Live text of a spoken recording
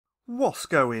What's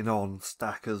going on,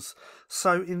 stackers?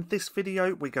 So in this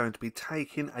video we're going to be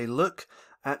taking a look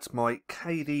at my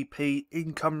KDP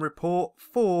income report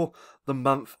for the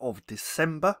month of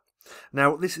December.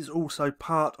 Now this is also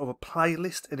part of a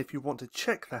playlist, and if you want to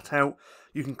check that out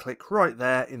you can click right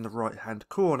there in the right hand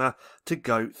corner to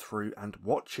go through and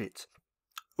watch it.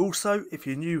 Also, if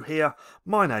you're new here,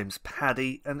 my name's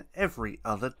Paddy, and every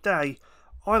other day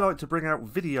I like to bring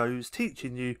out videos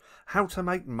teaching you how to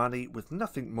make money with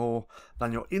nothing more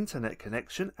than your internet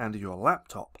connection and your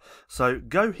laptop. So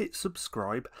go hit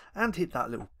subscribe and hit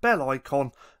that little bell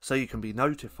icon so you can be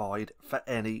notified for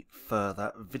any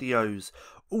further videos.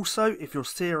 Also, if you're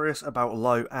serious about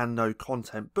low and no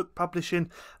content book publishing,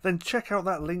 then check out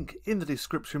that link in the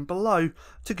description below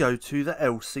to go to the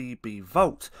LCB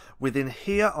Vault. Within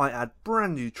here I add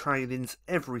brand new trainings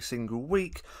every single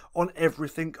week on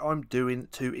everything I'm doing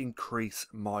to increase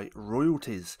my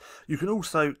royalties. You can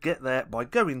also get there by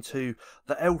going to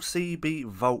the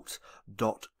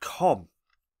lcbvault.com.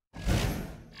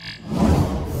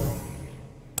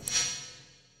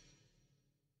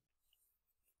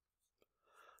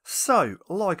 So,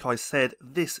 like I said,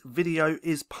 this video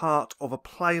is part of a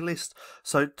playlist,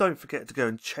 so don't forget to go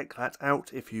and check that out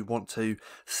if you want to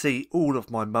see all of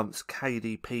my month's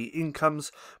KDP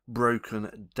incomes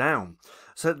broken down.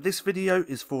 So this video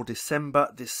is for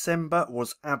December. December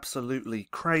was absolutely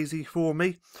crazy for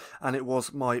me, and it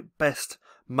was my best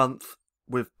month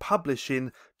with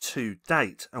publishing to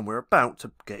date, and we're about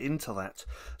to get into that.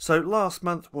 So last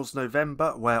month was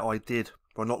November, where I did,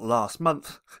 well, not last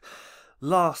month,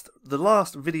 the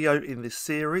last video in this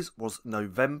series was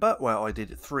November, where I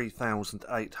did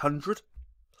 3,800.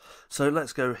 So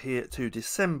let's go here to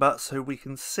December so we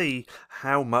can see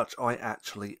how much I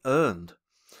actually earned.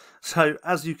 So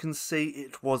as you can see,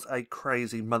 it was a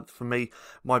crazy month for me,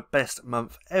 my best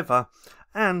month ever,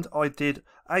 and I did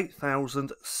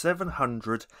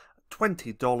 $8,720.34.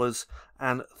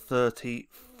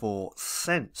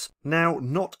 Now,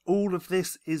 not all of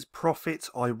this is profit.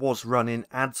 I was running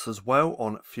ads as well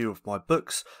on a few of my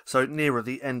books, so nearer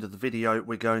the end of the video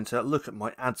we're going to look at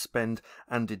my ad spend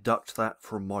and deduct that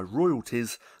from my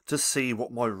royalties to see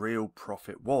what my real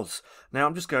profit was. Now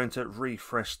I'm just going to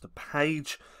refresh the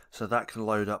page so that can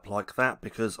load up like that,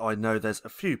 because I know there's a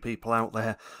few people out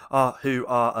there who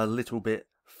are a little bit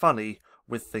funny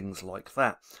with things like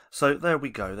that. So there we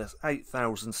go, that's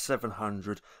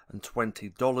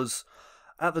 $8,720.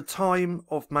 At the time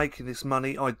of making this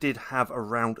money I did have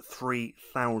around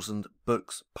 3,000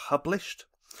 books published,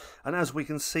 and as we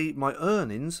can see my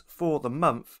earnings for the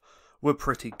month were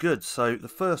pretty good. So the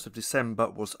 1st of December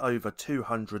was over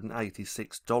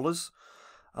 $286,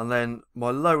 and then my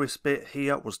lowest bit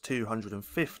here was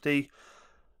 $250.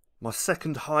 My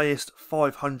second highest,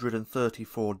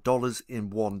 $534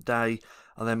 in one day,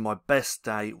 and then my best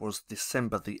day was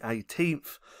December the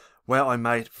 18th, where I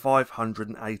made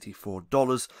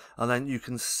 $584, and then you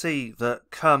can see that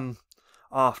come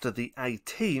after the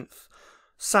 18th,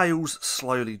 sales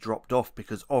slowly dropped off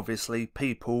because obviously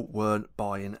people weren't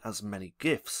buying as many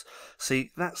gifts.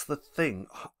 See, that's the thing.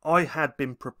 I had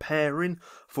been preparing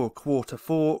for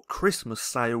Q4 Christmas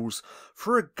sales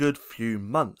for a good few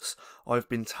months. I've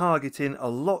been targeting a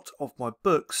lot of my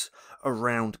books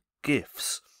around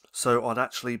gifts, so I'd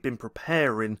actually been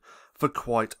preparing for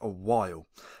quite a while.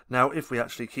 Now if we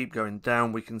actually keep going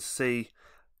down, we can see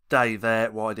day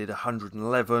there where I did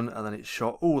 111 and then it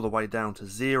shot all the way down to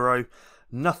 0.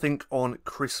 Nothing on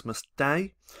Christmas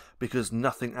Day because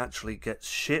nothing actually gets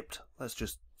shipped. Let's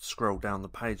just scroll down the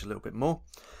page a little bit more.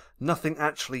 Nothing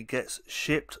actually gets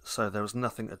shipped, so there was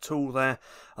nothing at all there.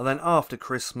 And then after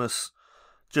Christmas,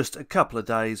 just a couple of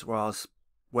days where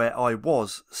I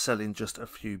was selling just a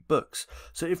few books.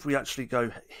 So if we actually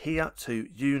go here to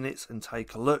units and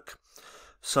take a look,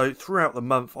 so throughout the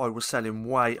month I was selling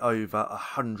way over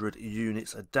 100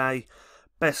 units a day.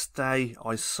 Best day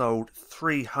I sold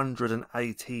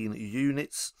 318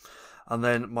 units, and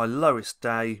then my lowest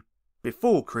day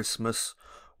before Christmas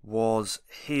was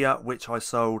here, which I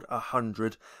sold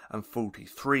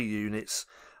 143 units,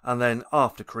 and then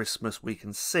after Christmas we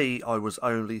can see I was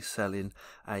only selling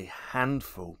a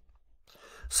handful.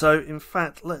 So in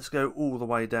fact, let's go all the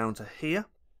way down to here.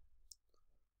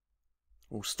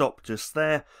 We'll stop just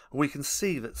there. We can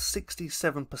see that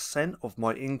 67% of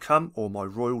my income, or my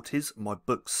royalties, my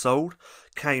books sold,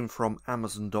 came from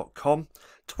Amazon.com,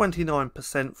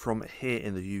 29% from here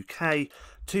in the UK,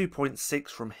 2.6%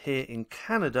 from here in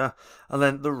Canada, and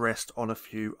then the rest on a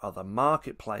few other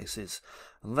marketplaces.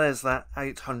 And there's that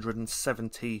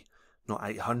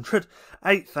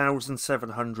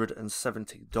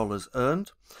 $8,770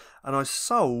 earned, and I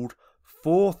sold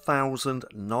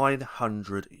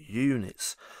 4,900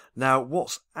 units. Now,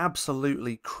 what's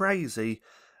absolutely crazy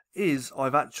is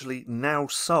I've actually now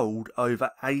sold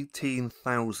over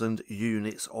 18,000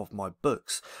 units of my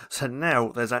books. So now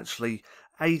there's actually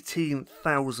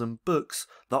 18,000 books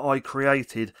that I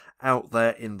created out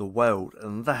there in the world,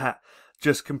 and that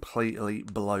just completely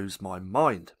blows my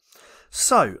mind.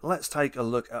 So let's take a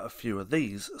look at a few of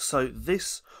these. So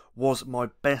this was my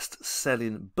best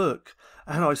selling book,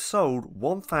 and I sold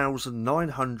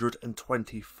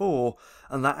 1,924,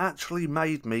 and that actually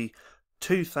made me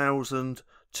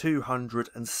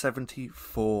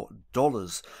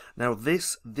 $2,274. Now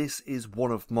this is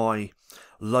one of my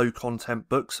low content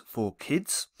books for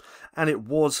kids, and it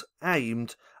was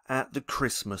aimed at the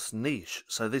Christmas niche.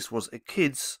 So this was a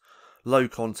kids low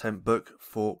content book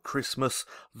for Christmas.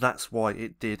 That's why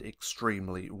it did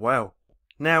extremely well.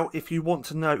 Now, if you want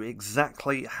to know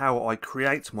exactly how I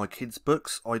create my kids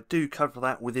books, I do cover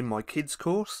that within my kids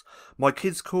course. My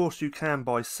kids course you can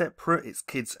buy separate, it's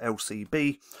Kids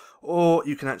LCB, or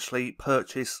you can actually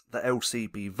purchase the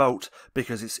LCB Vault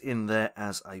because it's in there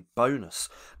as a bonus.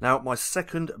 Now, my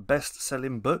second best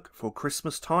selling book for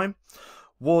Christmas time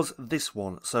was this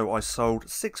one. So I sold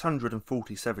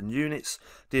 647 units,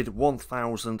 did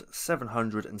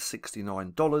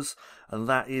 $1,769, and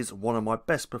that is one of my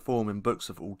best performing books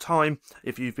of all time.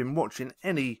 If you've been watching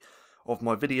any of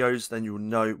my videos, then you'll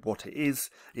know what it is.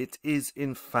 It is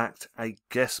in fact a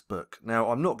guest book.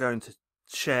 Now, I'm not going to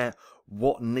share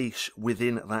what niche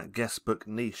within that guest book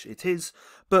niche it is,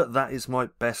 but that is my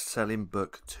best selling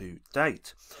book to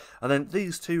date. And then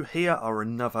these two here are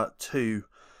another two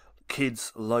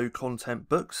kids low content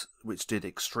books which did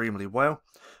extremely well.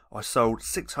 I sold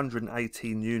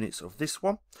 618 units of this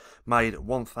one, made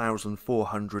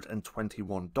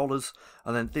 $1,421,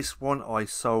 and then this one I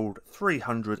sold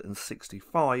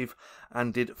 365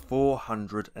 and did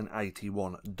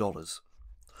 $481.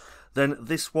 Then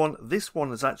this one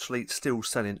is actually still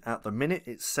selling at the minute.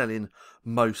 It's selling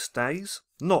most days,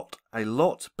 not a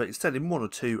lot, but it's selling 1 or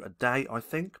 2 a day, I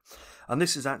think. And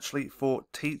this is actually for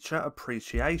teacher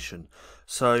appreciation.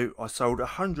 So I sold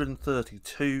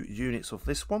 132 units of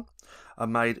this one. I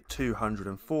made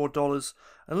 $204,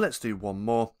 and let's do one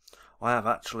more. I have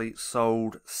actually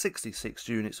sold 66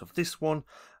 units of this one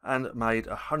and made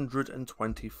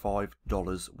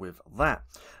 $125 with that.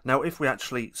 Now, if we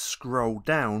actually scroll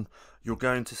down, you're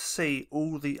going to see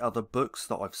all the other books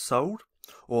that I've sold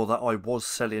or that I was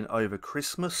selling over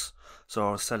Christmas. So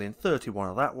I was selling 31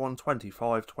 of that one,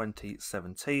 25, 20,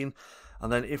 17.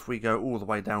 And then if we go all the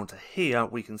way down to here,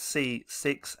 we can see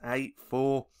 6, 8,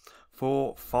 4,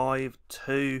 4, 5,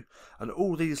 2, and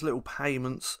all these little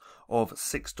payments of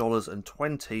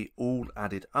 $6.20 all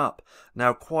added up.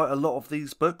 Now, quite a lot of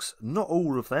these books, not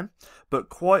all of them, but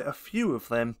quite a few of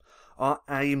them are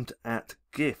aimed at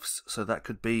gifts. So that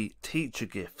could be teacher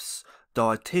gifts,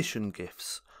 dietitian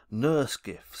gifts, nurse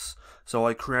gifts. So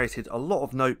I created a lot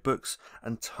of notebooks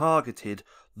and targeted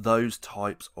those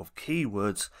types of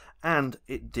keywords, and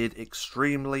it did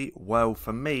extremely well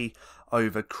for me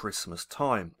over Christmas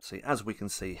time. See, as we can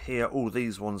see here, all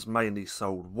these ones mainly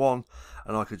sold 1,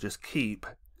 and I could just keep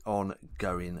on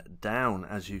going down.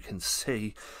 As you can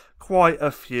see, quite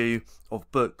a few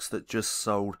of books that just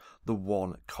sold the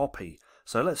 1 copy.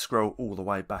 So let's scroll all the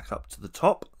way back up to the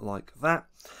top like that,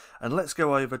 and let's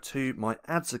go over to my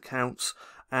ads accounts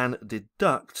and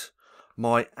deduct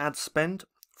my ad spend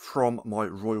from my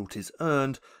royalties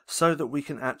earned so that we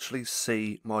can actually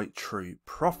see my true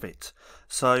profit.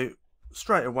 So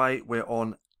straight away we're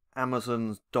on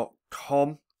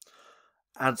Amazon.com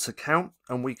ads account,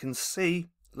 and we can see,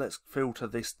 let's filter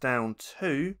this down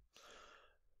to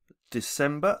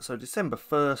December. So December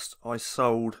 1st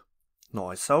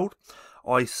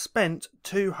I spent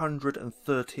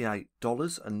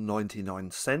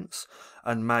 $238.99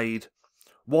 and made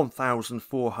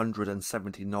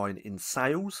 $1,479 in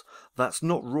sales. That's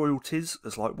not royalties.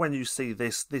 It's like when you see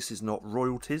this is not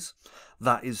royalties.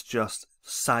 That is just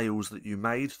sales that you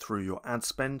made through your ad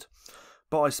spend.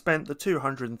 But I spent the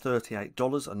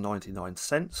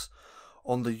 $238.99.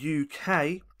 On the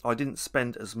UK, I didn't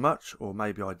spend as much, or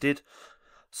maybe I did.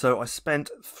 So I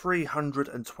spent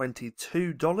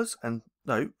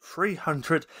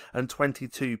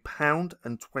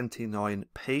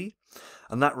 £322.29,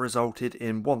 and that resulted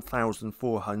in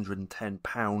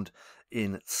 £1,410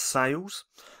 in sales.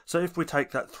 So if we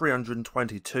take that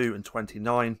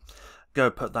 322.29, go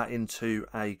put that into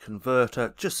a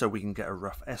converter just so we can get a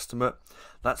rough estimate,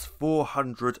 that's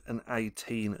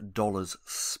 $418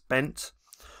 spent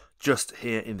just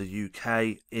here in the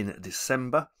UK in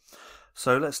December.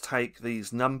 So let's take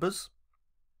these numbers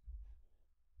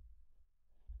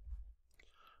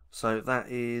So that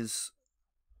is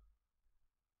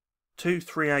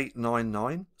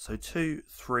 238.99. So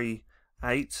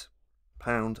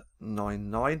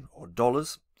 £238.99 or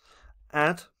dollars.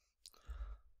 Add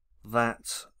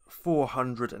that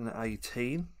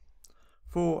 418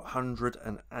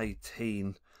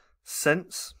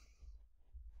 cents,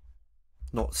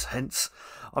 not cents,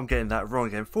 I'm getting that wrong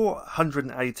again,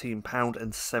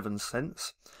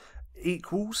 £418.07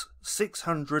 equals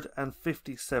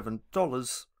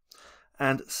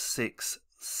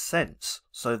 $657.06.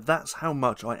 So that's how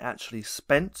much I actually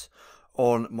spent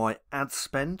on my ad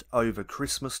spend over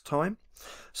Christmas time.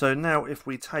 So now if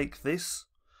we take this,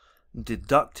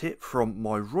 deduct it from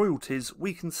my royalties,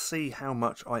 we can see how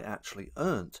much I actually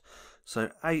earned. So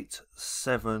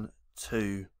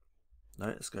 872, no,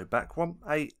 let's go back one,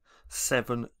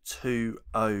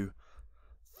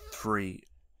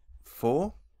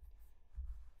 872,034.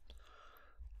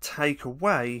 Take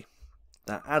away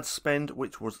that ad spend,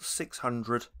 which was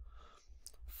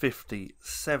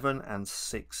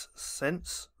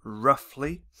 657.06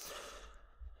 roughly.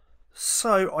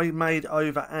 So I made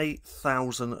over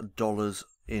 $8,000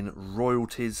 in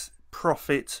royalties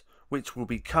profit, which will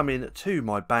be coming to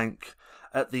my bank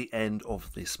at the end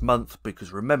of this month,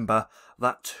 because remember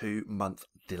that 2-month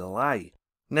delay.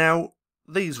 Now,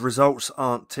 these results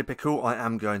aren't typical, I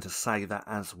am going to say that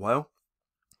as well.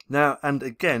 Now, and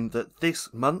again, that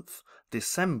this month,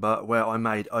 December, where I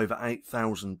made over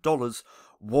 $8,000,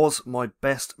 was my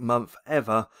best month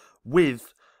ever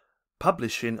with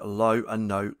publishing low and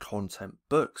no content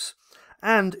books.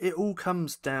 And it all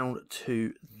comes down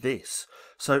to this.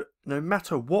 So no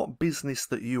matter what business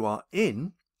that you are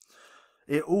in,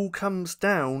 it all comes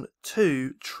down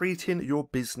to treating your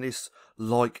business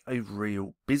like a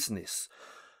real business.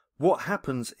 What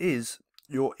happens is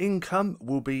your income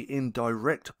will be in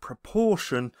direct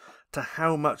proportion to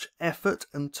how much effort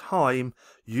and time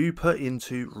you put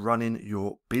into running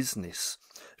your business.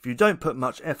 If you don't put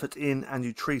much effort in and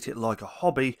you treat it like a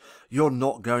hobby, you're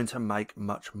not going to make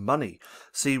much money.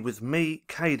 See, with me,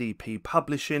 KDP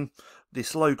Publishing,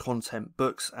 this low content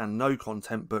books and no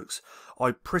content books,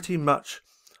 I'm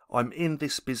in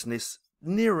this business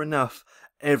near enough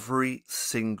every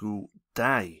single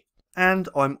day. And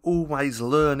I'm always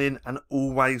learning and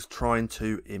always trying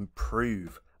to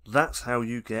improve. That's how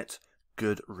you get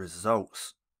good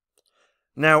results.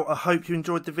 Now, I hope you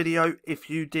enjoyed the video. If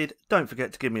you did, don't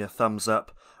forget to give me a thumbs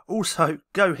up. Also,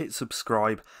 go hit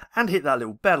subscribe and hit that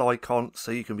little bell icon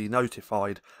so you can be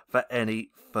notified for any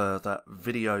further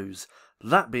videos.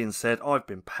 That being said, I've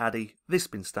been Paddy, this has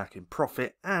been Stacking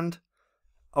Profit, and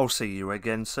I'll see you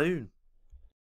again soon.